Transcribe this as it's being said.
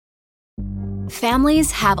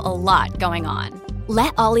Families have a lot going on.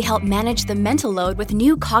 Let Ollie help manage the mental load with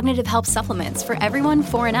new cognitive help supplements for everyone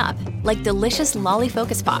 4 and up, like delicious Lolly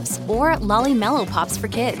Focus Pops or Lolly Mellow Pops for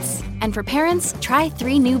kids. And for parents, try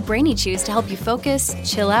 3 new Brainy Chews to help you focus,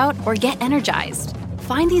 chill out, or get energized.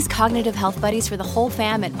 Find these cognitive health buddies for the whole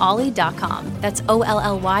fam at ollie.com. That's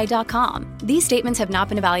OLLY.com. These statements have not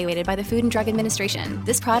been evaluated by the Food and Drug Administration.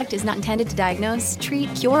 This product is not intended to diagnose,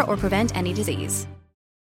 treat, cure, or prevent any disease.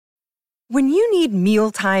 When you need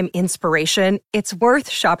mealtime inspiration, it's worth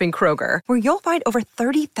shopping Kroger, where you'll find over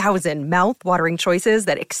 30,000 mouth-watering choices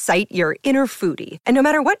that excite your inner foodie. And no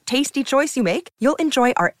matter what tasty choice you make, you'll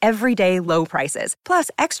enjoy our everyday low prices, plus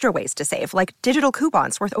extra ways to save, like digital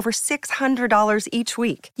coupons worth over $600 each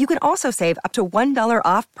week. You can also save up to $1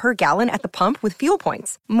 off per gallon at the pump with fuel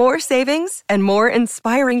points. More savings and more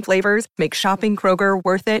inspiring flavors make shopping Kroger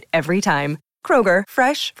worth it every time. Kroger,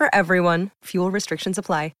 fresh for everyone. Fuel restrictions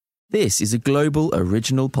apply. This is a Global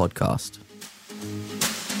Original Podcast.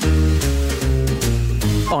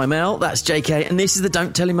 I'm Al, that's JK, and this is the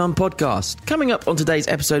Don't Tell Your Mum podcast. Coming up on today's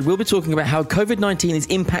episode, we'll be talking about how COVID-19 is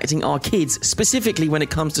impacting our kids, specifically when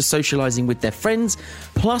it comes to socialising with their friends.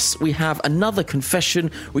 Plus, we have another confession,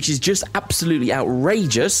 which is just absolutely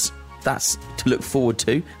outrageous. That's to look forward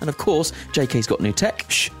to. And of course, JK's got new tech.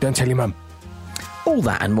 Shh, don't tell your mum. All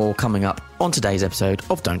that and more coming up on today's episode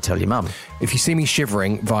of Don't Tell Your Mum. If you see me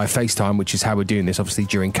shivering via FaceTime, which is how we're doing this, obviously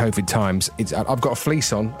during COVID times, I've got a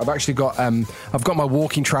fleece on. I've actually got I've got my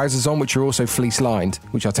walking trousers on, which are also fleece lined,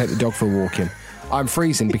 which I'll take the dog for a walk in. I'm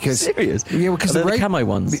freezing because... Serious? Yeah, because the camo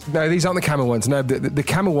ones? No, these aren't the camo ones. No, the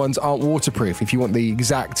camo ones aren't waterproof. If you want the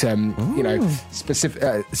exact,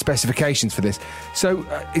 specifications for this, so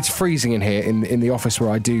it's freezing in here in the office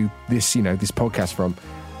where I do this, this podcast from.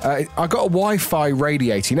 I got a Wi-Fi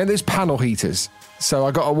radiator. There's panel heaters. So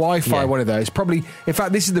I got a Wi-Fi one of those. Probably, in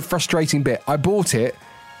fact, this is the frustrating bit. I bought it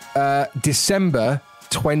December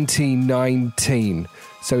 2019.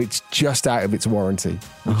 So it's just out of its warranty,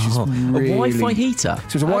 which is really... A Wi-Fi heater? So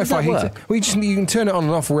it's a Wi-Fi heater. Well, you can turn it on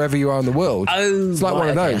and off wherever you are in the world. Oh, it's like one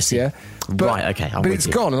of those, yeah? But, okay, but it's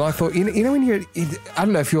gone, and I thought, when you're... I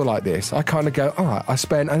don't know if you're like this. I kind of go, all right, I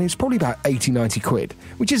spent... And it's probably about 80, 90 quid,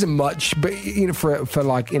 which isn't much, but, for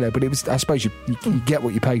like, but it was... I suppose you get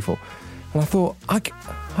what you pay for. And I thought,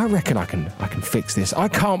 I reckon I can fix this. I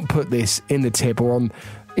can't put this in the tip or on...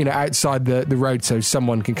 outside the road so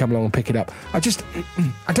someone can come along and pick it up. I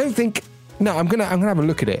don't think... No, I'm gonna have a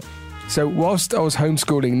look at it. So whilst I was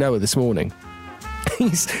homeschooling Noah this morning,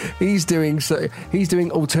 he's doing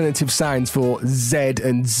alternative sounds for Z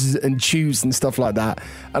and Z and choose and stuff like that,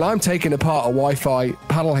 and I'm taking apart a Wi-Fi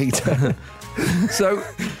panel heater. So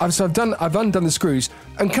I've undone the screws,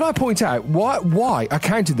 and can I point out why I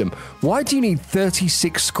counted them? Why do you need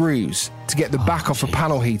 36 screws to get the back off a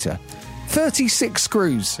panel heater? 36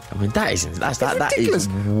 screws. I mean, that is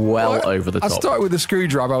well over the top. I started with the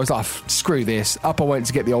screwdriver. I was like, screw this. Up I went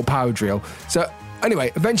to get the old power drill. So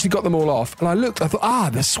anyway, eventually got them all off, and I looked. I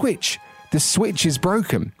thought, the switch is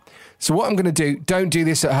broken. So what I'm going to do? Don't do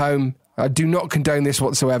this at home. I do not condone this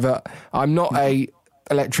whatsoever. I'm not a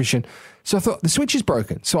electrician. So I thought, the switch is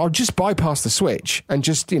broken, so I'll just bypass the switch and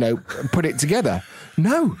just put it together.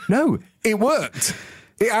 No, it worked.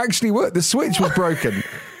 It actually worked. The switch was broken.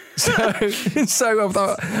 So I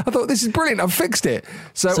thought this is brilliant. I've fixed it.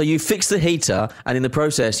 So you fixed the heater, and in the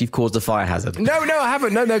process, you've caused a fire hazard. No, I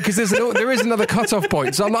haven't. No, because there is another cut-off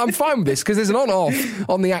point. So I'm fine with this because there's an on-off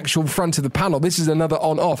on the actual front of the panel. This is another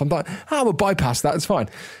on-off. I'm like, we'll bypass that. It's fine.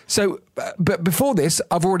 So, but before this,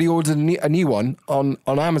 I've already ordered a new one on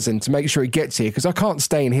Amazon to make sure it gets here because I can't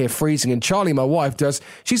stay in here freezing. And Charlie, my wife,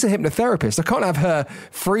 she's a hypnotherapist. I can't have her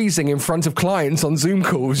freezing in front of clients on Zoom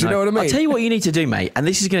calls. You know what I mean? I'll tell you what you need to do, mate, and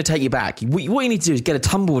this is going to take you back. What you need to do is get a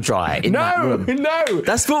tumble dryer in that room. No.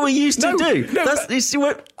 That's what we used to do.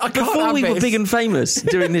 Before we were big and famous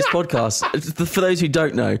doing this podcast, for those who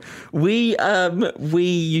don't know, we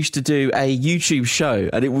used to do a YouTube show,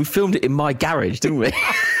 and we filmed it in my garage, didn't we?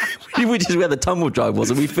 Which is where the tumble dryer was,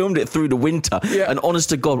 and we filmed it through the winter. Yeah. And honest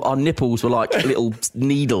to God, our nipples were like little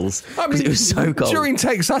needles because it was so cold. During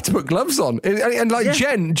takes, I had to put gloves on, and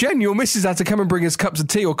Jen, your missus had to come and bring us cups of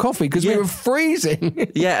tea or coffee because we were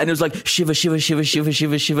freezing. Yeah, and it was like shiver, shiver, shiver, shiver,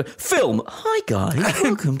 shiver, shiver. Film. Hi guys,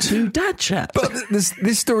 welcome to Dad Chat. But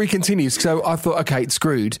this story continues. So I thought, okay, it's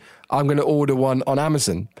screwed. I'm going to order one on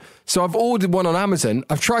Amazon. So I've ordered one on Amazon.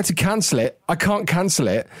 I've tried to cancel it. I can't cancel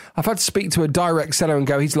it. I've had to speak to a direct seller and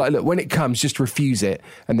go, he's like, look, when it comes, just refuse it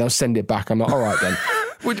and they'll send it back. I'm like, all right then.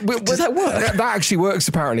 Does that work? That actually works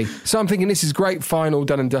apparently. So I'm thinking this is great, fine, all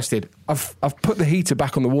done and dusted. I've put the heater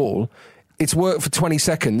back on the wall. It's worked for 20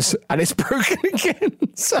 seconds and it's broken again.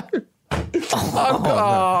 So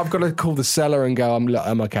I've got to call the seller and go,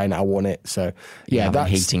 I'm okay now, I want it. So, yeah,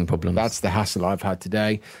 that's heating problems. That's the hassle I've had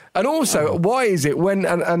today. And also, why is it when,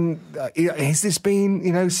 has this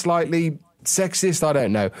been, slightly sexist? I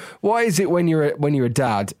don't know. Why is it when you're a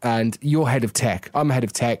dad and you're head of tech, I'm head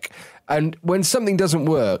of tech, and when something doesn't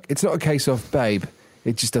work, it's not a case of, babe,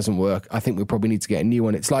 it just doesn't work. I think we probably need to get a new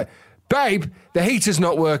one. It's like, babe, the heater's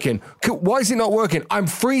not working. Why is it not working? I'm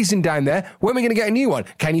freezing down there. When are we going to get a new one?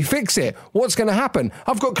 Can you fix it? What's going to happen?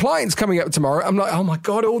 I've got clients coming up tomorrow. I'm like, oh my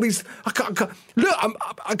God, all these... I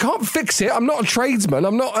can't fix it. I'm not a tradesman.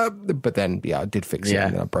 I'm not... But then, I did fix it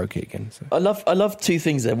and then I broke it again. So. I love two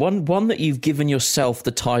things there. One that you've given yourself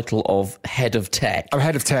the title of head of tech. I'm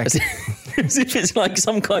head of tech. As if it's like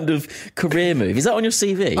some kind of career move. Is that on your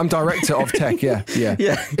CV? I'm director of tech, yeah.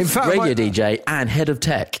 In fact, radio DJ and head of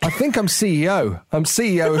tech. I think I'm CEO. I'm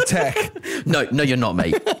CEO of tech. No, you're not,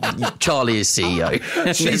 mate. Charlie is CEO.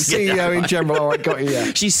 She's CEO in general. All right, got you,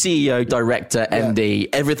 yeah. She's CEO, director, MD,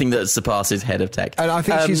 everything that surpasses head of tech. And I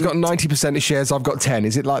think she's got 90% of shares. I've got 10.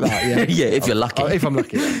 Is it like that? Yeah, yeah, if you're lucky. If I'm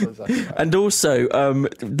lucky. And also,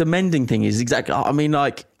 the mending thing is exactly... I mean,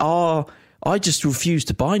 I just refuse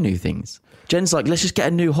to buy new things. Jen's like, let's just get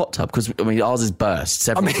a new hot tub because ours has burst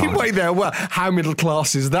several times. Wait there. Well, how middle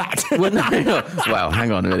class is that? Well, no. Well,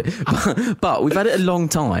 hang on a minute. But we've had it a long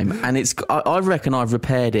time, and I reckon I've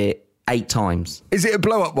repaired it 8 times. Is it a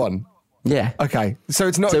blow up one? Yeah. Okay. So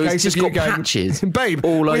it's not a case of you going, patches, babe,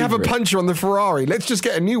 all we have a over puncture on the Ferrari. Let's just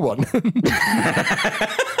get a new one.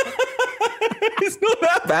 It's not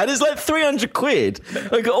that bad. It's like 300 quid.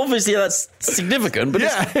 Like, obviously, that's significant, but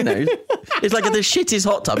it's like the shittest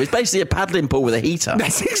hot tub. It's basically a paddling pool with a heater.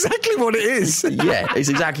 That's exactly what it is. Yeah, it's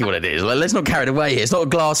exactly what it is. Like, let's not carry it away here. It's not a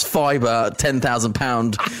glass fibre,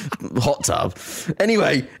 £10,000 hot tub.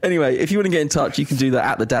 Anyway, if you want to get in touch, you can do that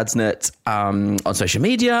at the Dad's Net on social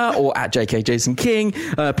media or at JK Jason King.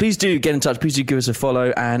 Please do get in touch. Please do give us a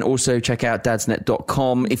follow and also check out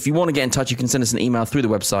dadsnet.com. If you want to get in touch, you can send us an email through the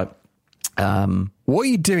website. What are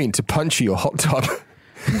you doing to puncture your hot tub?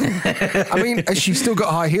 I mean, has she still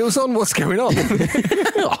got high heels on? What's going on?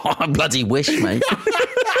 I bloody wish, mate.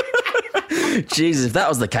 Jesus, if that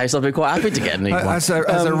was the case, I'd be quite happy to get a new one. Has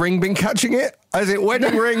a ring been catching it? Has it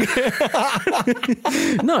wedding ring?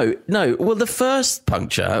 No. Well, the first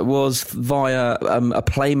puncture was via a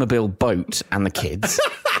Playmobil boat and the kids.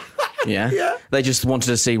 Yeah. They just wanted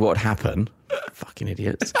to see what would happen. Fucking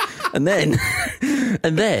idiots. And then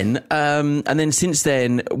since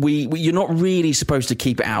then, you're not really supposed to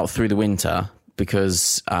keep it out through the winter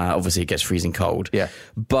because obviously it gets freezing cold. Yeah.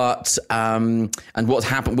 But and what's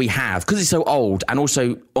happened, we have, because it's so old and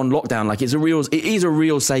also on lockdown, like it is a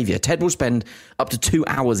real saviour. Ted will spend up to 2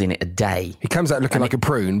 hours in it a day. He comes out looking like a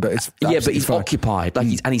prune, but it's he's fine. occupied, like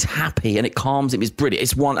he's happy and it calms him. It's brilliant.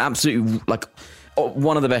 It's one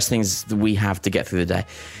of the best things that we have to get through the day.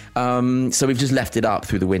 So we've just left it up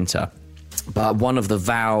through the winter. But one of the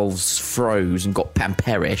valves froze and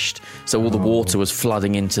perished, so all the water was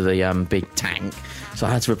flooding into the big tank. So I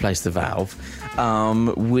had to replace the valve.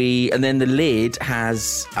 And then the lid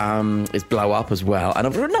is blow up as well. And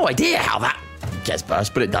I've no idea how that gets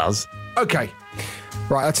burst, but it does. Okay.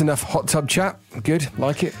 Right, that's enough hot tub chat. Good,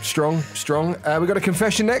 like it. Strong. We got a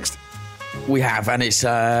confession next? We have, and it's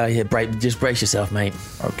just brace yourself, mate.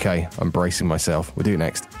 Okay, I'm bracing myself. We'll do it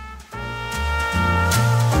next.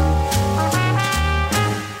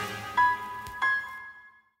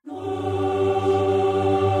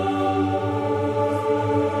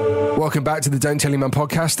 Welcome back to the Don't Tell Your Mum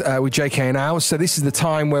podcast with JK and Al. So this is the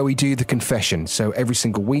time where we do the confession. So every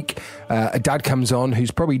single week, a dad comes on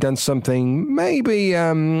who's probably done something maybe,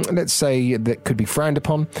 let's say, that could be frowned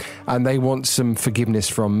upon, and they want some forgiveness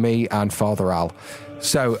from me and Father Al.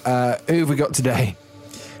 So who have we got today?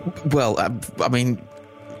 Well, I mean,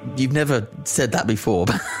 you've never said that before.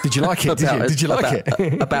 Did you like it? Did you like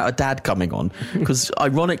it? About a dad coming on. Because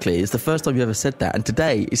ironically, it's the first time you ever said that. And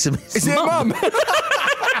today, it's it mum?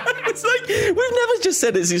 It's like, we've never just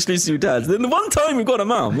said it's exclusive dads. Then the one time we've got a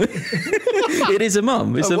mum, it is a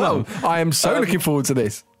mum. It's a mum. I am so looking forward to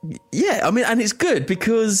this. Yeah, I mean, and it's good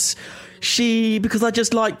because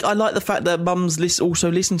I like the fact that mums also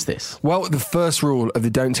listen to this. Well, the first rule of the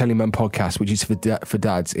Don't Tell Your Mum podcast, which is for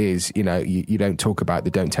dads, is, you don't talk about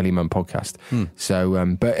the Don't Tell Your Mum podcast.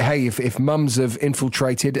 So, but hey, if mums have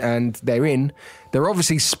infiltrated and they're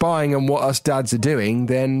obviously spying on what us dads are doing,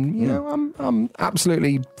 then, I'm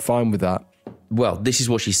absolutely fine with that. Well, this is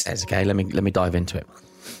what she says, okay? Let me dive into it.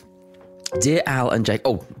 Dear Al and Jake...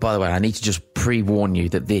 Oh, by the way, I need to just pre-warn you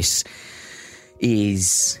that this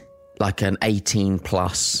is like an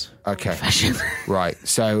 18-plus confession. Right,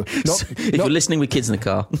 so... If you're listening with kids in the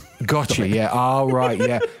car... Gotcha, yeah. Oh, right,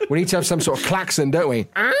 yeah. We need to have some sort of klaxon, don't we?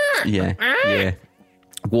 Yeah.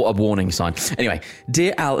 What a warning sign. Anyway,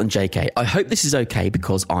 dear Al and JK, I hope this is okay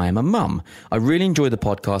because I am a mum. I really enjoy the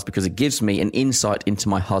podcast because it gives me an insight into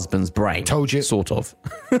my husband's brain. Told you. Sort of.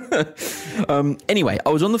 Anyway, I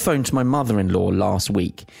was on the phone to my mother-in-law last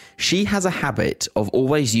week. She has a habit of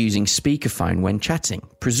always using speakerphone when chatting.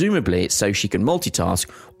 Presumably it's so she can multitask,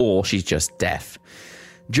 or she's just deaf.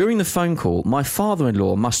 During the phone call, my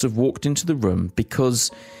father-in-law must have walked into the room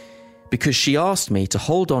because she asked me to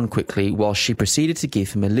hold on quickly while she proceeded to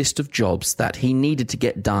give him a list of jobs that he needed to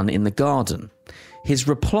get done in the garden. His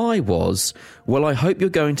reply was, well, I hope you're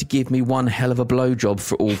going to give me one hell of a blowjob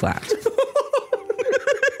for all that.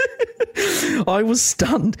 I was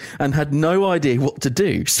stunned and had no idea what to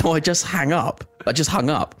do, so I just hung up.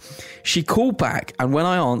 She called back, and when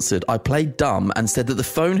I answered, I played dumb and said that the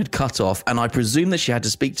phone had cut off, and I presumed that she had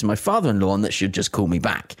to speak to my father-in-law and that she'd just call me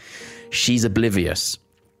back. She's oblivious.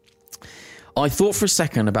 I thought for a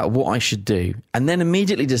second about what I should do and then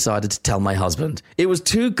immediately decided to tell my husband. It was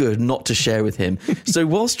too good not to share with him. So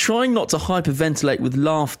whilst trying not to hyperventilate with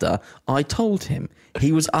laughter, I told him.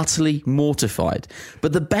 He was utterly mortified.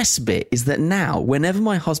 But the best bit is that now, whenever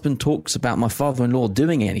my husband talks about my father-in-law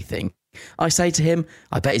doing anything, I say to him,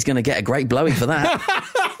 I bet he's going to get a great blowing for that.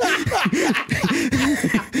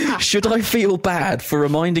 Should I feel bad for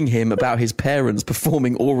reminding him about his parents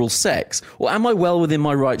performing oral sex? Or am I well within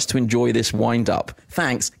my rights to enjoy this wind-up?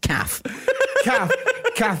 Thanks, Kath.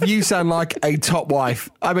 Kath, you sound like a top wife.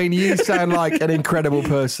 I mean, you sound like an incredible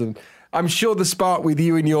person. I'm sure the spark with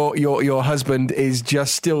you and your husband is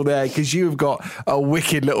just still there because you've got a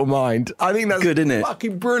wicked little mind. I think that's good, isn't it?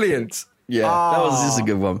 Fucking brilliant. Yeah, this is a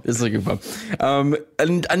good one. It's a good one.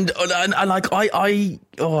 And like I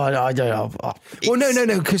don't know. Well,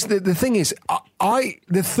 no, because the thing is,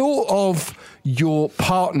 the thought of your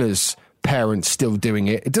partner's parents still doing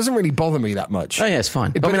it doesn't really bother me that much. Oh yeah, it's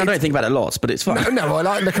fine. I don't think about it lots, but it's fine. No,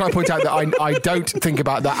 can I point out that I don't think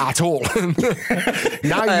about that at all?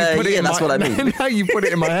 Now you put it what I mean. Now you put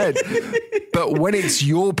it in my head. But when it's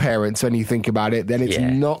your parents, when you think about it, then it's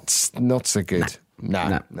not so good.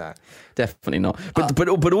 No. Definitely not.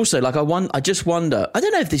 But also, like, I just wonder. I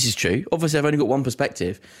don't know if this is true. Obviously, I've only got one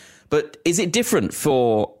perspective. But is it different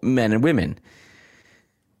for men and women?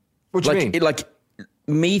 What do you mean? Like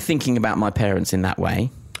me thinking about my parents in that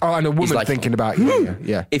way. Oh, and a woman like, thinking about you.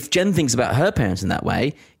 Yeah. If Jen thinks about her parents in that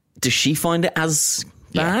way, does she find it as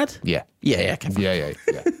bad? Yeah. Yeah. Absolutely.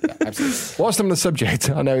 Whilst I'm on the subject,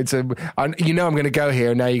 I know I'm going to go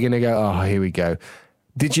here, and now you're going to go, oh, here we go.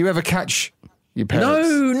 Did you ever catch your parents?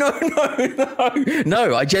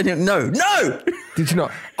 No, I genuinely, no. Did you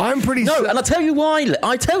not? I'm pretty No, and I'll tell you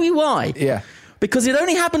why. Yeah. Because it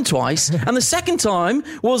only happened twice, and the second time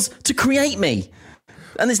was to create me.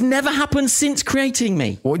 And this never happened since creating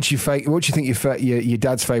me. What do you think your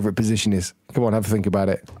dad's favourite position is? Come on, have a think about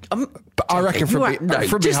it. I reckon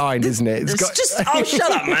from behind, isn't it?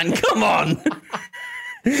 Shut up, man. Come on.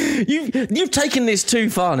 You've taken this too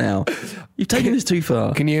far now. You've taken this too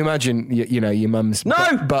far. Can you imagine, your mum's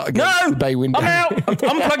butt against the bay window? I'm out.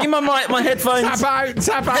 I'm plugging my headphones.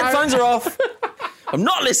 Tap out. Headphones are off. I'm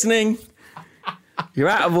not listening. You're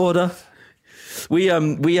out of order.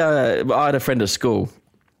 I had a friend at school.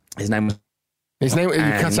 His name, you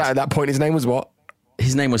cut out at that point. His name was what?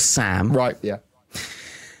 His name was Sam. Right, yeah.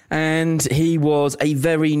 And he was a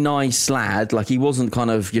very nice lad. Like, he wasn't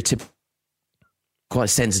kind of your typical, quite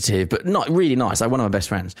sensitive, but not really nice. Like, one of my best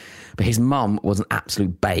friends. But his mum was an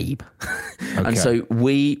absolute babe. Okay. And so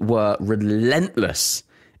we were relentless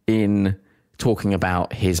in talking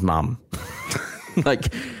about his mum.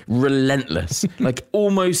 Like, relentless. Like,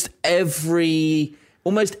 almost every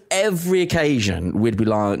occasion we'd be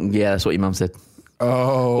like, yeah, that's what your mum said.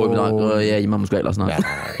 Oh. Or we'd be like, oh yeah, your mum was great last night.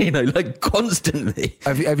 No. Like, constantly.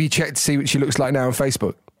 Have you checked to see what she looks like now on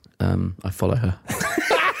Facebook? I follow her.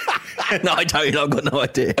 No, I don't. I've got no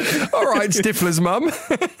idea. All right, Stifler's mum.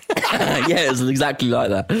 Yeah, it was exactly like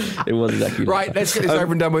that. It was exactly like right, let's get this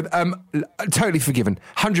over and done with. Totally forgiven.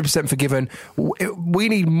 100% forgiven. We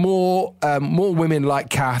need more women like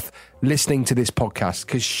Kath listening to this podcast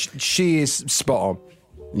because she is spot on.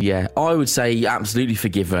 Yeah, I would say absolutely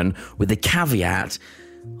forgiven with the caveat,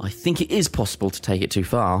 I think it is possible to take it too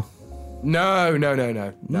far. No.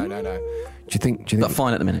 Do you think? But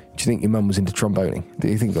fine at the minute. Do you think your mum was into tromboning? Do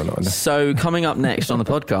you think or not? So coming up next on the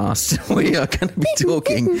podcast, we are going to be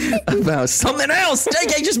talking about something else.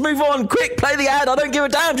 JK, just move on. Quick, play the ad. I don't give a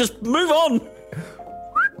damn. Just move on.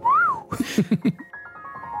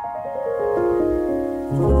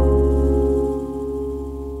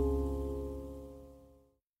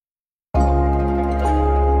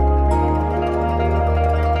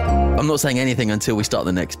 I'm not saying anything until we start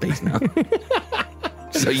the next piece now.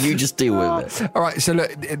 So you just deal with it. All right, so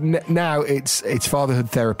look, now it's fatherhood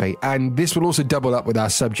therapy, and this will also double up with our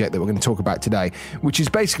subject that we're going to talk about today, which is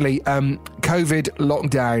basically COVID,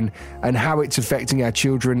 lockdown, and how it's affecting our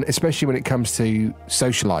children, especially when it comes to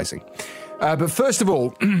socialising. But first of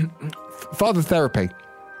all, father therapy.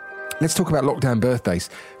 Let's talk about lockdown birthdays.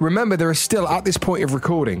 Remember, there are still, at this point of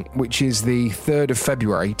recording, which is the 3rd of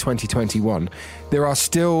February, 2021, there are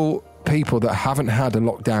still people that haven't had a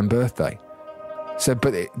lockdown birthday. So,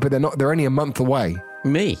 but they're not. They're only a month away.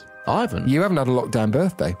 Me, I haven't. You haven't had a lockdown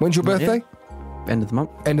birthday. When's your birthday? End of the month.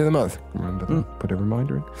 End of the month. Remember that. Put a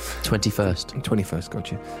reminder in. 21st. 21st.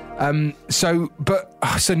 Gotcha.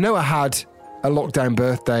 So Noah had a lockdown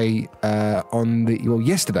birthday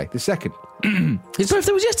yesterday, the 2nd. His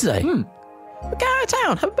birthday was yesterday. Go out of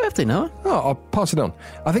town. Happy birthday, Noah. Oh, I'll pass it on.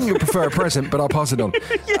 I think you'll prefer a present, but I'll pass it on.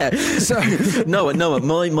 Yeah. So Noah,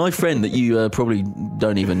 my friend that you probably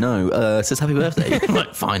don't even know says happy birthday. I'm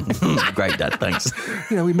like, fine. Great, Dad. Thanks.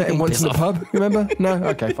 You know, we met him once in the pub. Remember? No?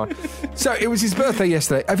 Okay, fine. So it was his birthday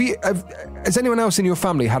yesterday. Has anyone else in your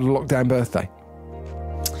family had a lockdown birthday?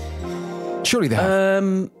 Surely they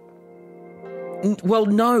have. Well,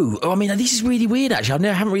 no. I mean, this is really weird, actually.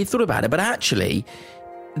 I haven't really thought about it, but actually,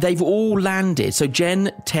 they've all landed. So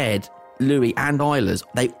Jen, Ted, Louis and Isla's,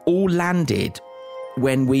 they all landed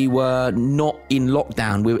when we were not in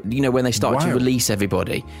lockdown. When they started to release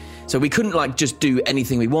everybody. So we couldn't just do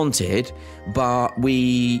anything we wanted, but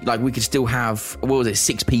we could still have,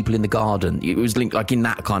 6 people in the garden. It was linked in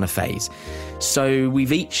that kind of phase. So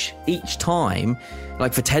we've each time,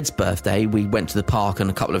 for Ted's birthday, we went to the park and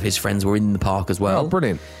a couple of his friends were in the park as well. Oh,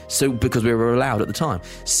 brilliant. So because we were allowed at the time.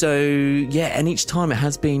 So yeah, and each time it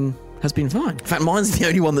has been fine. In fact, mine's the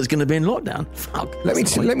only one that's going to be in lockdown. Fuck. Let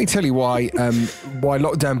me tell you why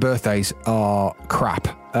lockdown birthdays are crap.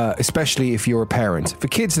 Especially if you're a parent. For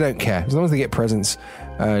kids, they don't care. As long as they get presents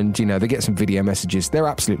and, they get some video messages, they're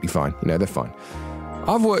absolutely fine. They're fine.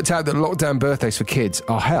 I've worked out that lockdown birthdays for kids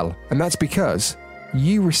are hell. And that's because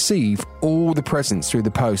you receive all the presents through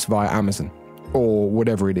the post via Amazon or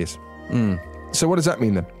whatever it is. So what does that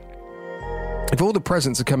mean then? If all the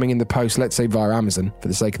presents are coming in the post, let's say via Amazon, for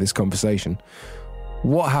the sake of this conversation,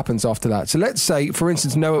 what happens after that? So let's say, for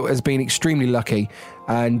instance, Noah has been extremely lucky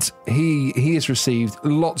and he has received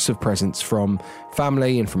lots of presents from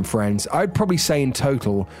family and from friends. I'd probably say in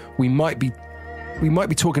total, we might be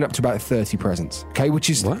talking up to about 30 presents, okay, which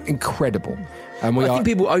is incredible. And I think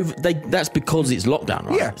people that's because it's lockdown,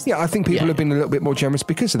 right? Yeah. I think people have been a little bit more generous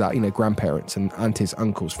because of that. Grandparents and aunties,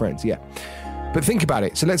 uncles, friends. Yeah, but think about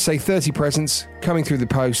it. So let's say 30 presents coming through the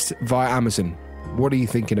post via Amazon. What are you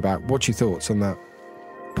thinking about? What's your thoughts on that?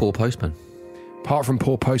 Poor postman. Apart from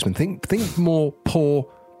poor postman, think more poor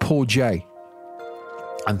Jay.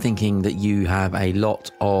 I'm thinking that you have a lot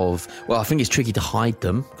of. Well, I think it's tricky to hide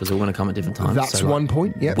them because they're going to come at different times. That's one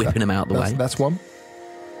point. Yeah, whipping them out the way. That's one.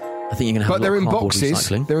 I think you're going to have. But they're in boxes.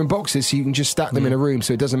 Recycling. They're in boxes, so you can just stack them in a room,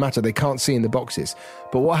 so it doesn't matter. They can't see in the boxes.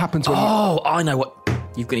 But what happens when? I know what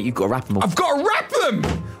you've got to wrap them all. I've got to wrap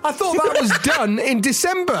them. I thought that was done in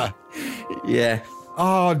December. Yeah.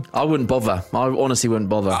 I wouldn't bother. I honestly wouldn't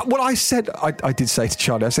bother. I said, I did say to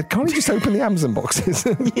Charlie, I said, can't we just open the Amazon boxes?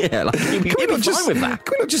 Yeah, you'd be fine with that.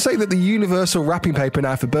 Can we not just say that the universal wrapping paper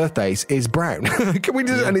now for birthdays is brown? Can we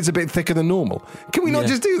just, and it's a bit thicker than normal? Can we not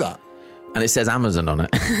just do that? And it says Amazon on it.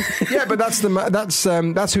 Yeah, but that's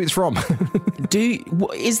who it's from.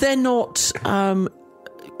 Is there not? I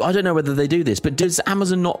don't know whether they do this, but does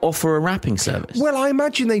Amazon not offer a wrapping service? Well, I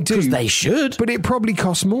imagine they do. Because they should. But it probably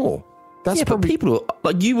costs more. That's probably... but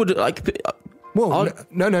people you would Well,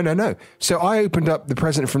 no. So I opened up the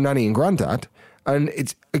present from Nanny and Grandad, and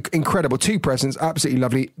it's incredible. 2 presents, absolutely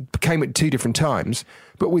lovely. Came at 2 different times,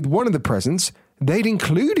 but with one of the presents, they'd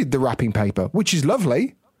included the wrapping paper, which is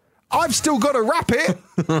lovely. I've still got to wrap it.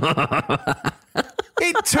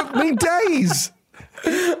 It took me days.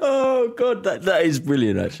 Oh God, that is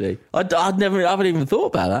brilliant. Actually, I haven't even thought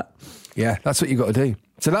about that. Yeah, that's what you got to do.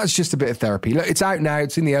 So that's just a bit of therapy. Look, it's out now.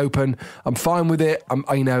 It's in the open. I'm fine with it.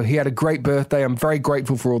 He had a great birthday. I'm very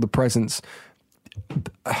grateful for all the presents.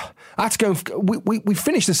 I had to go. We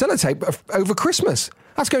finished the sellotape over Christmas.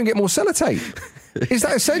 I had to go and get more sellotape. Is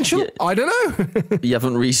that essential? Yeah. I don't know. You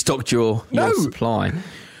haven't restocked your supply.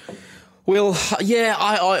 Well, yeah,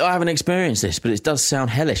 I haven't experienced this, but it does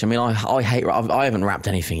sound hellish. I mean, I hate. I haven't wrapped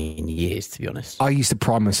anything in years, to be honest. I used to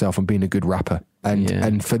pride myself on being a good rapper,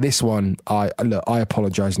 and for this one, I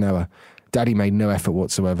apologise, Noah. Daddy made no effort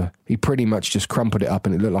whatsoever. He pretty much just crumpled it up,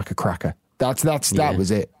 and it looked like a cracker. That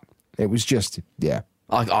was it. It was just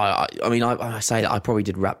I mean, I say that I probably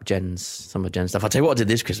did wrap some of Jen's stuff. I'll tell you what I did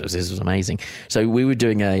this Christmas. This was amazing. So we were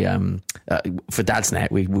doing for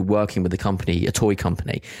Dadsnet, we were working with a toy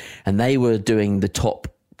company, and they were doing the top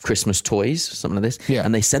Christmas toys, something like this. Yeah.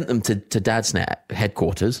 And they sent them to Dadsnet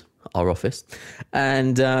headquarters, our office,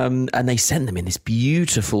 and they sent them in this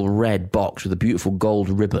beautiful red box with a beautiful gold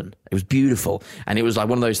ribbon. It was beautiful, and it was like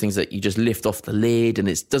one of those things that you just lift off the lid, and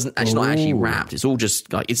it's not actually wrapped. It's all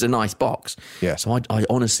just like, it's a nice box. Yeah. So I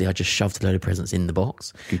honestly just shoved a load of presents in the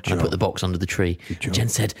box. Good and I job. put the box under the tree. And Jen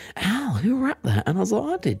said, "Al, who wrapped that?" And I was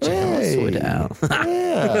like, "I did, Jen. I sorted it out."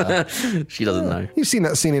 Yeah. She doesn't know. You've seen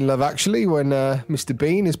that scene in Love Actually when Mr.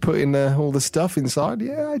 Bean is putting all the stuff inside.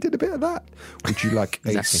 Yeah, I did a bit of that. Would you like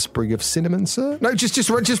a sprig of cinnamon, sir? No, just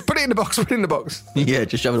put it in the box. Put it in the box. Yeah,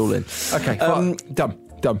 just shove it all in. Okay, done.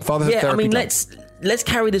 Fatherhood therapy. I mean, done. let's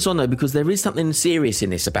carry this on though, because there is something serious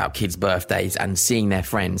in this about kids' birthdays and seeing their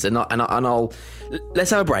friends. And I'll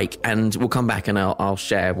let's have a break, and we'll come back, and I'll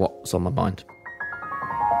share what's on my mind.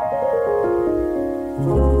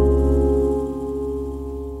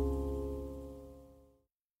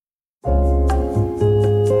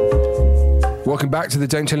 Welcome back to the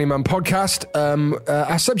Don't Tell Your Mum podcast.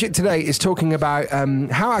 Our subject today is talking about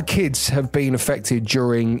how our kids have been affected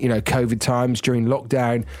during, COVID times, during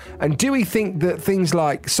lockdown, and do we think that things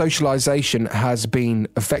like socialisation has been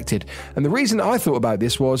affected? And the reason I thought about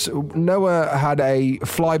this was Noah had a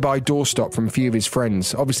flyby doorstop from a few of his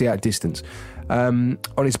friends, obviously at distance, on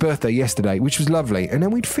his birthday yesterday, which was lovely. And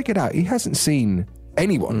then we'd figured out he hasn't seen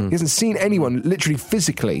anyone. He hasn't seen anyone literally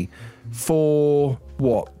physically for,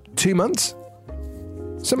 2 months?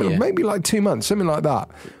 Something maybe like 2 months, something like that.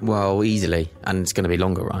 Well, easily, and it's going to be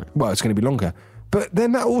longer, right? Well, it's going to be longer. But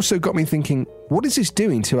then that also got me thinking, what is this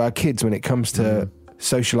doing to our kids when it comes to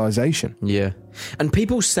socialisation? Yeah. And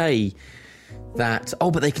people say that,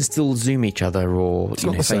 but they can still Zoom each other or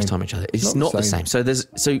FaceTime each other. It's not the same. So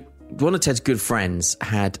one of Ted's good friends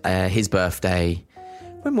had his birthday.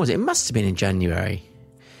 When was it? It must have been in January.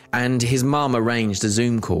 And his mum arranged a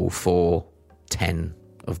Zoom call for 10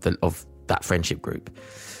 of that friendship group,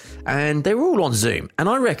 and they were all on Zoom, and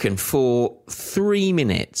I reckon for 3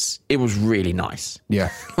 minutes it was really nice.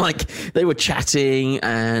 Yeah. Like they were chatting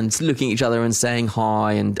and looking at each other and saying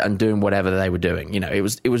hi and doing whatever they were doing. It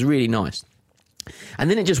was really nice. And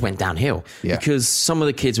then it just went downhill because some of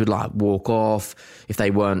the kids would like walk off if they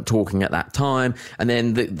weren't talking at that time. And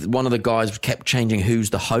then one of the guys kept changing who's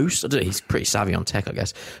the host. I don't know, he's pretty savvy on tech, I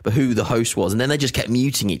guess, but who the host was. And then they just kept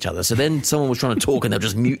muting each other. So then someone was trying to talk and they'll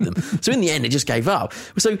just mute them. So in the end, it just gave up.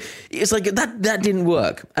 So it's like that didn't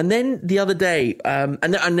work. And then the other day, and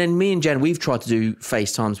then me and Jen, we've tried to do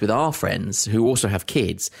FaceTimes with our friends who also have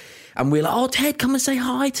kids. And we're like, Ted, come and say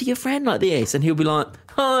hi to your friend like this. And he'll be like,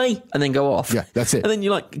 hi, and then go off. Yeah, that's it. And then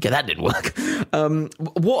you're like, okay, that didn't work.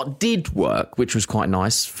 What did work, which was quite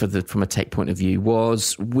nice from a tech point of view,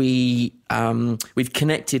 was we've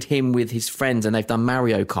connected him with his friends, and they've done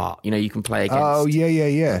Mario Kart. You can play against. Oh,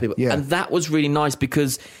 yeah. People. Yeah. And that was really nice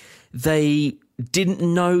because they didn't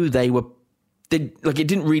know it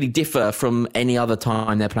didn't really differ from any other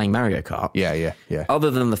time they're playing Mario Kart. Yeah. Other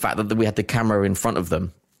than the fact that we had the camera in front of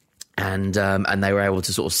them. And they were able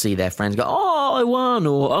to sort of see their friends go, I won,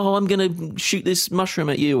 or I'm going to shoot this mushroom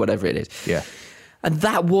at you, whatever it is. Yeah. And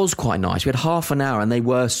that was quite nice. We had half an hour and they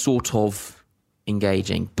were sort of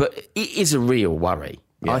engaging. But it is a real worry.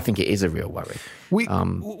 Yeah. I think it is a real worry.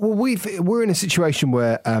 We're in a situation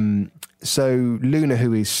where so Luna,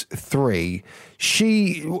 who is 3,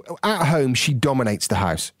 she at home she dominates the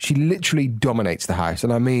house. She literally dominates the house,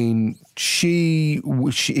 and I mean, she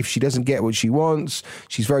if she doesn't get what she wants,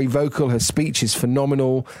 she's very vocal. Her speech is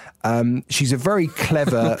phenomenal. She's a very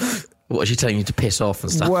clever. What, is she telling you to piss off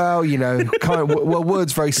and stuff? Well,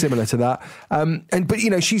 words very similar to that. But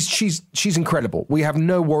she's incredible. We have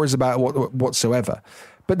no worries about it whatsoever.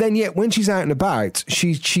 But then, yet, when she's out and about,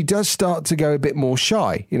 she does start to go a bit more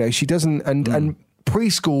shy. She doesn't, and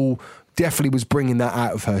preschool definitely was bringing that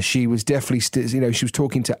out of her. She was definitely, she was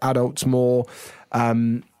talking to adults more,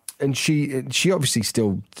 and she obviously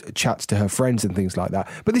still chats to her friends and things like that.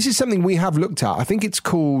 But this is something we have looked at. I think it's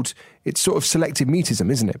sort of selective mutism,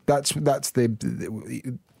 isn't it? That's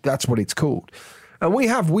what it's called. And we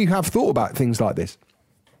have thought about things like this,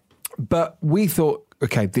 but we thought,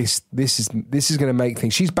 okay, this is going to make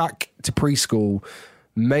things. She's back to preschool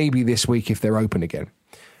maybe this week if they're open again,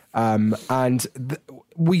 and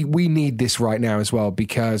we need this right now as well,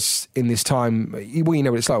 because in this time, we know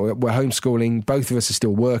what it's like. We're homeschooling. Both of us are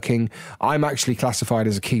still working. I'm actually classified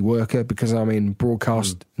as a key worker because I'm in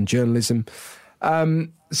broadcast and journalism.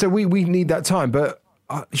 So we need that time, but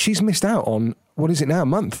she's missed out on what is it now? A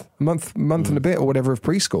month and a bit or whatever of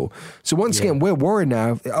preschool. So once again, we're worried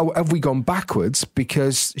now. Have we gone backwards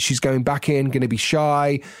because she's going back in, going to be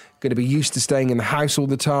shy, going to be used to staying in the house all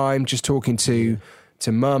the time, just talking to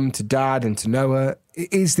mum, to dad, and to Noah?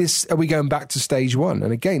 Are we going back to stage one?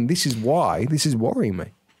 And again, this is worrying me.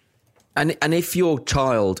 And if your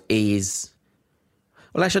child is,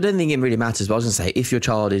 well, actually, I don't think it really matters, but I was going to say, if your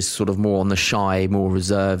child is sort of more on the shy, more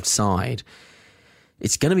reserved side,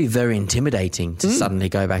 it's going to be very intimidating to suddenly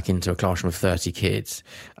go back into a classroom of 30 kids.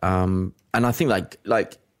 And I think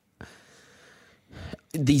like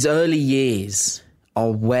these early years are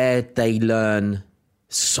where they learn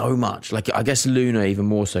so much. Like, I guess Luna even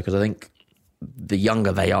more so, because I think the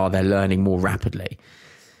younger they are, they're learning more rapidly.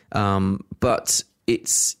 But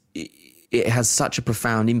it has such a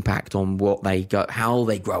profound impact on what they go, how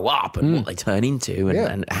they grow up, and what they turn into,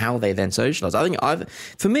 and how they then socialise. I think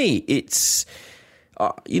for me, it's. I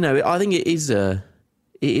think it is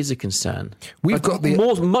a concern. We've got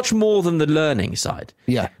much more than the learning side.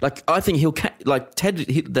 Yeah, like I think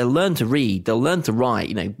they'll learn to read, they'll learn to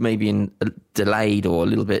write. Maybe in a delayed or a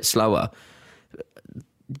little bit slower,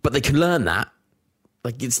 but they can learn that.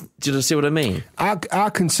 Like, do you see what I mean? Our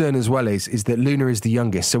concern as well is that Luna is the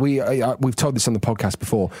youngest. So we've told this on the podcast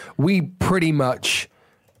before. We pretty much.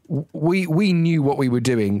 We knew what we were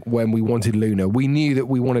doing when we wanted Luna. We knew that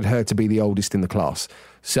we wanted her to be the oldest in the class.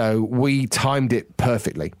 So we timed it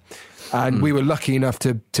perfectly. And we were lucky enough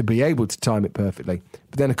to be able to time it perfectly.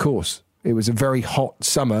 But then, of course, it was a very hot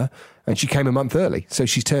summer and she came a month early. So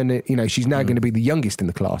she's she's now going to be the youngest in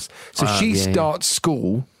the class. So she starts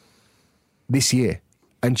school this year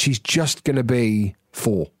and she's just going to be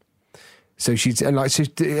 4. So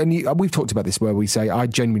we've talked about this where we say, I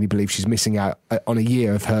genuinely believe she's missing out on a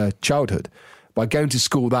year of her childhood by going to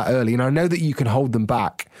school that early. And I know that you can hold them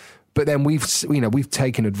back, but then we've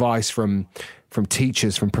taken advice from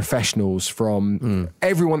teachers, from professionals, from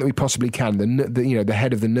everyone that we possibly can, the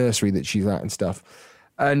head of the nursery that she's at and stuff.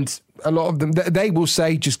 And a lot of them, they will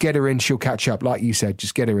say, just get her in, she'll catch up. Like you said,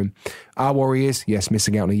 just get her in. Our worry is, yes,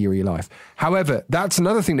 missing out on a year of your life. However, that's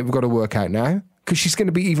another thing that we've got to work out now, because she's going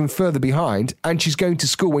to be even further behind and she's going to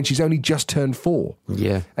school when she's only just turned 4.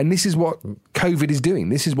 Yeah. And this is what COVID is doing.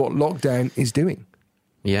 This is what lockdown is doing.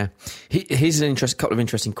 Yeah. Here's a couple of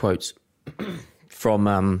interesting quotes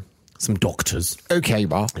from some doctors. Okay,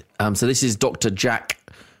 Bar. So this is Dr. Jack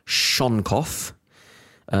Shonkoff,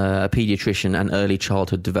 a paediatrician and early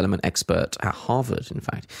childhood development expert at Harvard, in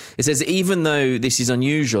fact. It says, even though this is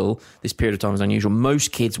unusual, this period of time is unusual,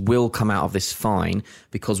 most kids will come out of this fine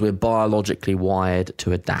because we're biologically wired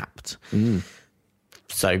to adapt.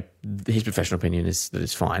 So his professional opinion is that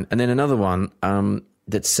it's fine. And then another one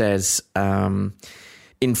that says,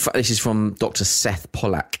 this is from Dr. Seth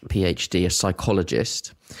Pollack, PhD, a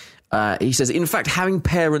psychologist. He says, in fact, having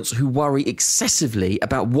parents who worry excessively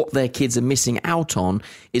about what their kids are missing out on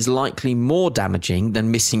is likely more damaging than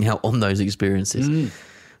missing out on those experiences.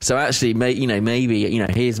 So actually, maybe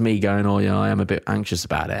here's me going, oh yeah, I am a bit anxious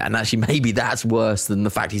about it. And actually, maybe that's worse than the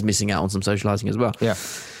fact he's missing out on some socialising as well. Yeah.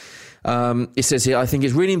 It says here, I think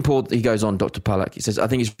it's really important, he goes on, Dr. Pollack, he says, I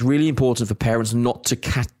think it's really important for parents not to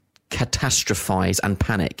catastrophize and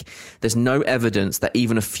panic. There's no evidence that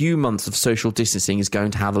even a few months of social distancing is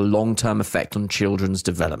going to have a long-term effect on children's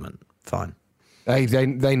development. Fine.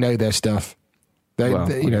 They know their stuff. I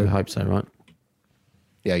hope so, right?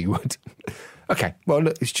 Yeah, you would. Okay. Well,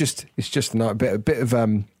 look, it's just a bit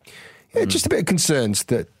of just a bit of concerns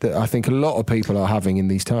that I think a lot of people are having in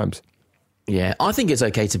these times. Yeah, I think it's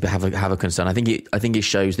okay to have a concern. I think it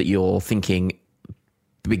shows that you're thinking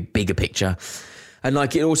bigger picture. And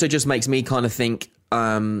like, it also just makes me kind of think,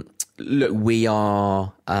 look, we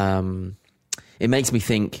are, it makes me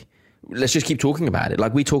think, let's just keep talking about it.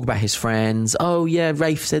 Like, we talk about his friends. Oh yeah,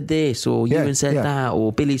 Rafe said this, or Ewan said that,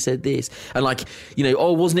 or Billy said this. And like,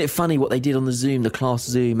 oh, wasn't it funny what they did on the Zoom, the class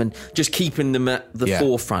Zoom, and just keeping them at the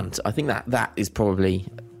forefront. I think that is probably,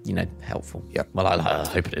 helpful. Yeah. Well, I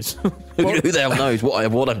hope it is. Who the hell knows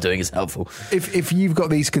what I'm doing is helpful. If you've got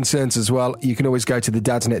these concerns as well, you can always go to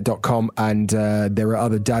thedadsnet.com, and there are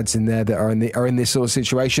other dads in there that are in this sort of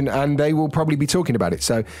situation, and they will probably be talking about it.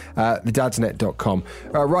 So thedadsnet.com.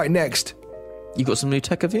 Right, next. You got some new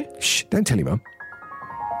tech, have you? Shh, don't tell your mum.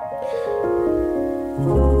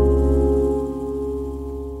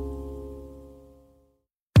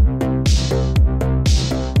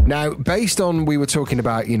 Now, based on, we were talking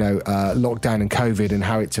about, lockdown and COVID and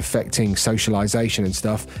how it's affecting socialisation and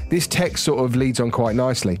stuff, this text sort of leads on quite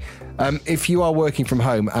nicely. If you are working from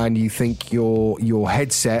home and you think your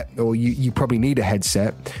headset, or you probably need a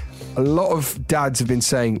headset, a lot of dads have been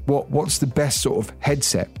saying, what's the best sort of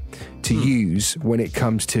headset? to use when it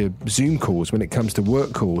comes to Zoom calls, when it comes to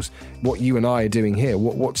work calls, what you and I are doing here.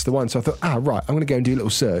 What's the one? So I thought, right, I'm going to go and do a little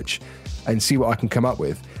search and see what I can come up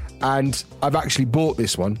with. And I've actually bought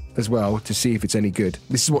this one as well to see if it's any good.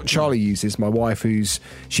 This is what Charlie uses, my wife,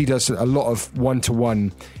 she does a lot of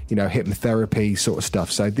one-to-one, hypnotherapy sort of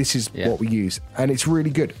stuff. So this is what we use. And it's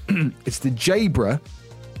really good. It's the Jabra,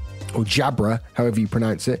 or Jabra, however you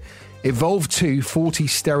pronounce it, Evolve 2 40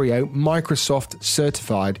 stereo Microsoft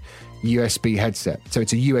certified USB headset. So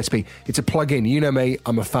it's a USB. It's a plug-in. You know me,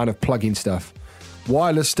 I'm a fan of plug-in stuff.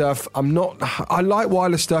 Wireless stuff, I like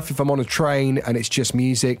wireless stuff if I'm on a train and it's just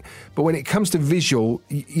music. But when it comes to visual,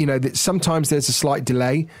 that sometimes there's a slight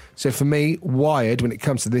delay. So for me, wired, when it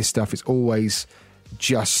comes to this stuff, it's always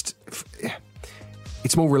it's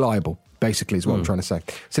more reliable, basically, is what I'm trying to say.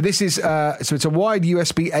 So this is, it's a wired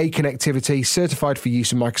USB-A connectivity certified for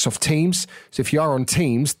use in Microsoft Teams. So if you are on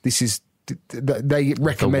Teams, this is, they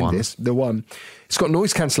recommend the one. It's got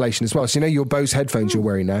noise cancellation as well. So your Bose headphones you're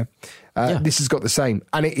wearing now. This has got the same,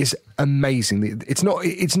 and it is amazing. It's not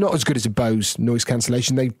as good as a Bose noise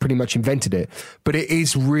cancellation. They pretty much invented it, but it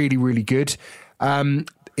is really, really good.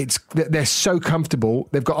 They're so comfortable.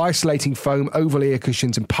 They've got isolating foam, oval ear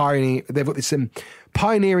cushions, and they've got this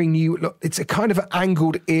pioneering new look. It's a kind of an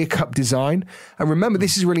angled ear cup design. And remember,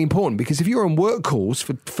 this is really important because if you're on work calls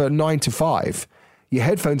for 9 to 5. Your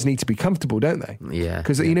headphones need to be comfortable, don't they? Yeah.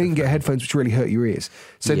 Because you can get headphones which really hurt your ears.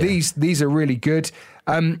 So these are really good.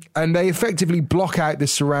 And they effectively block out the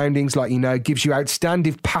surroundings, gives you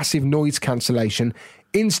outstanding passive noise cancellation,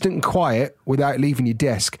 instant quiet without leaving your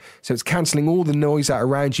desk. So it's cancelling all the noise out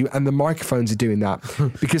around you, and the microphones are doing that.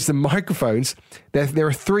 Because the microphones, there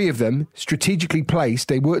are 3 of them strategically placed.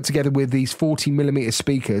 They work together with these 40mm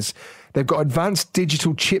speakers. They've got advanced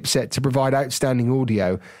digital chipset to provide outstanding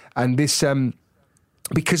audio. And this...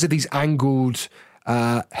 because of these angled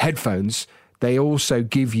headphones, they also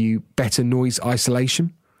give you better noise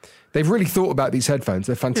isolation. They've really thought about these headphones.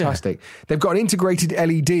 They're fantastic. Yeah. They've got an integrated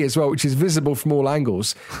LED as well, which is visible from all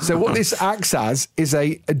angles. So what this acts as is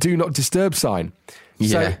a do not disturb sign.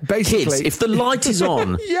 Yeah. So basically, kids, if the light is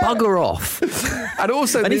on, bugger off.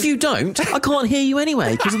 And if you don't, I can't hear you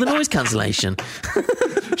anyway because of the noise cancellation.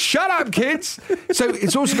 Shut up, kids. So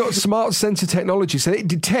it's also got smart sensor technology. So it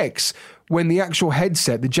detects when the actual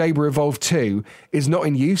headset, the Jabra Evolve 2, is not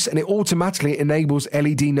in use, and it automatically enables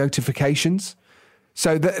LED notifications.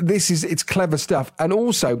 So it's clever stuff. And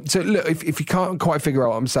also, so look, if you can't quite figure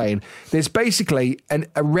out what I'm saying, there's basically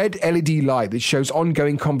a red LED light that shows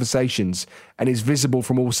ongoing conversations and is visible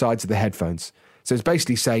from all sides of the headphones. So it's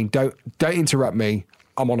basically saying, don't interrupt me,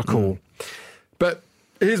 I'm on a call. But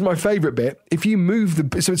here's my favourite bit. If you move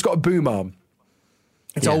so it's got a boom arm.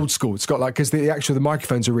 It's old school. It's got because the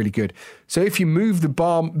microphones are really good. So if you move the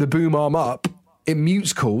boom arm up, it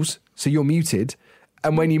mutes calls, so you're muted.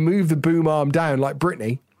 And when you move the boom arm down, like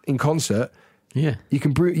Britney in concert, you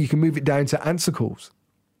can move it down to answer calls.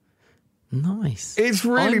 Nice. It's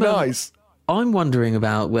really nice. I'm wondering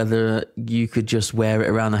about whether you could just wear it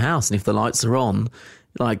around the house, and if the lights are on,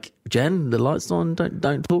 like, Jen, the lights on.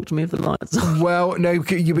 Don't talk to me if the lights on. Well, no,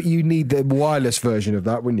 but you need the wireless version of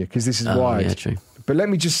that, wouldn't you? Because this is wired. Yeah, true. But let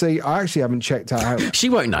me just say, I actually haven't checked out how... She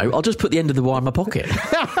won't know. I'll just put the end of the wire in my pocket.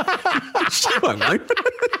 She won't know.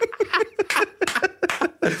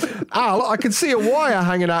 Al, I can see a wire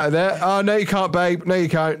hanging out of there. Oh, no, you can't, babe. No, you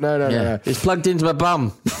can't. No. It's plugged into my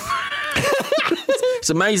bum.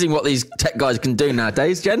 It's amazing what these tech guys can do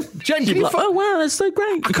nowadays, Jen. Jen, can you oh, wow, that's so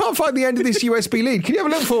great. I can't find the end of this USB lead. Can you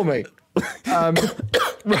have a look for me?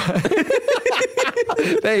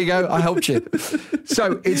 There you go. I helped you.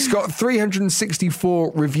 So it's got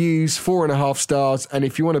 364 reviews, 4.5 stars. And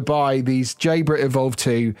if you want to buy these Jabra Evolve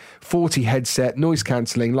 2 40 headset, noise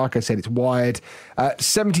cancelling, like I said, it's wired,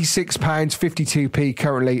 £76.52p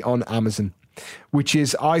currently on Amazon, which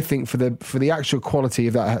is, I think, for the actual quality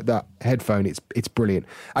of that headphone, it's brilliant.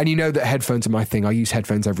 And you know that headphones are my thing. I use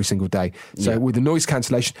headphones every single day. So with the noise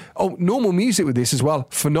cancellation, normal music with this as well,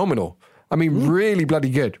 phenomenal. I mean, really bloody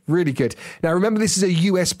good, really good. Now, remember, this is a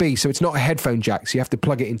USB, so it's not a headphone jack, so you have to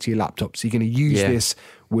plug it into your laptop. So you're going to use this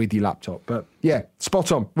with your laptop. But yeah,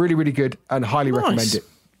 spot on, really, really good, and highly recommend it.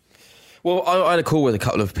 Well, I had a call with a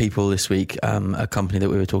couple of people this week, a company that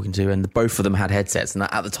we were talking to, and both of them had headsets. And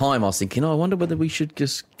at the time, I was thinking, I wonder whether we should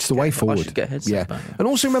just... It's the way forward. I should get headsets back. And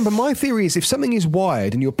also remember, my theory is if something is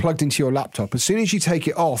wired and you're plugged into your laptop, as soon as you take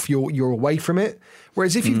it off, you're away from it.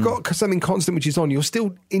 Whereas if you've got something constant which is on, you're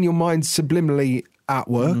still in your mind subliminally at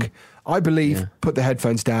work. I believe, put the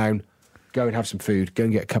headphones down, go and have some food, go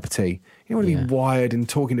and get a cup of tea. You don't want to be wired and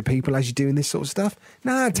talking to people as you're doing this sort of stuff.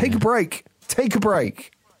 Nah, take a break. Take a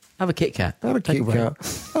break. Have a Kit Kat. Have a Kit Kat.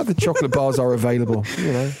 Other chocolate bars are available,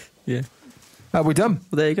 you know. Yeah. We're done.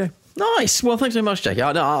 Well, there you go. Nice. Well, thanks very much, Jake. Do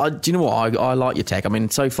you know what? I like your tech. I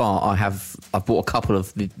mean, so far I've bought a couple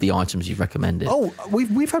of the items you've recommended. Oh,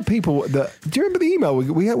 we've had people that. Do you remember the email?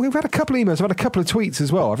 We've had a couple of emails. I've had a couple of tweets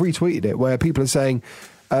as well. I've retweeted it where people are saying,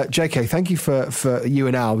 JK, thank you for you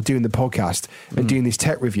and Al doing the podcast and doing this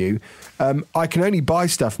tech review. I can only buy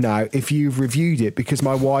stuff now if you've reviewed it because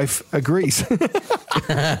my wife agrees.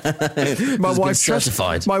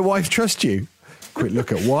 My wife trusts you. Quick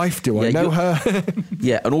look at wife. Do I know her?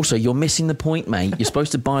 Yeah, and also you're missing the point, mate. You're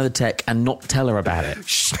supposed to buy the tech and not tell her about it.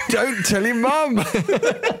 Shh, don't tell your mum.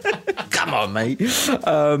 Come on, mate.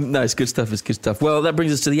 No, it's good stuff. It's good stuff. Well, that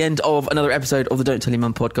brings us to the end of another episode of the Don't Tell Your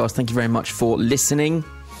Mum podcast. Thank you very much for listening.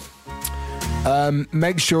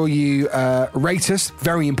 Make sure you rate us.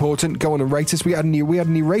 Very important. Go on and rate us. We had a new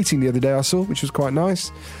rating the other day, I saw, which was quite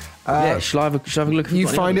nice. Shall I have a look? You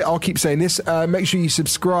find it. I'll keep saying this. Make sure you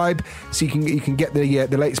subscribe so you can get the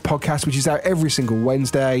latest podcast, which is out every single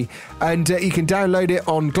Wednesday, and you can download it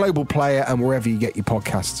on Global Player and wherever you get your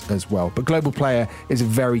podcasts as well. But Global Player is a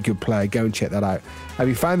very good player. Go and check that out. Have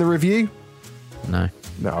you found the review? No.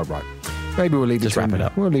 No. All right. Maybe we'll leave it. Just wrap it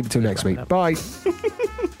up. We'll leave it till next week. Bye.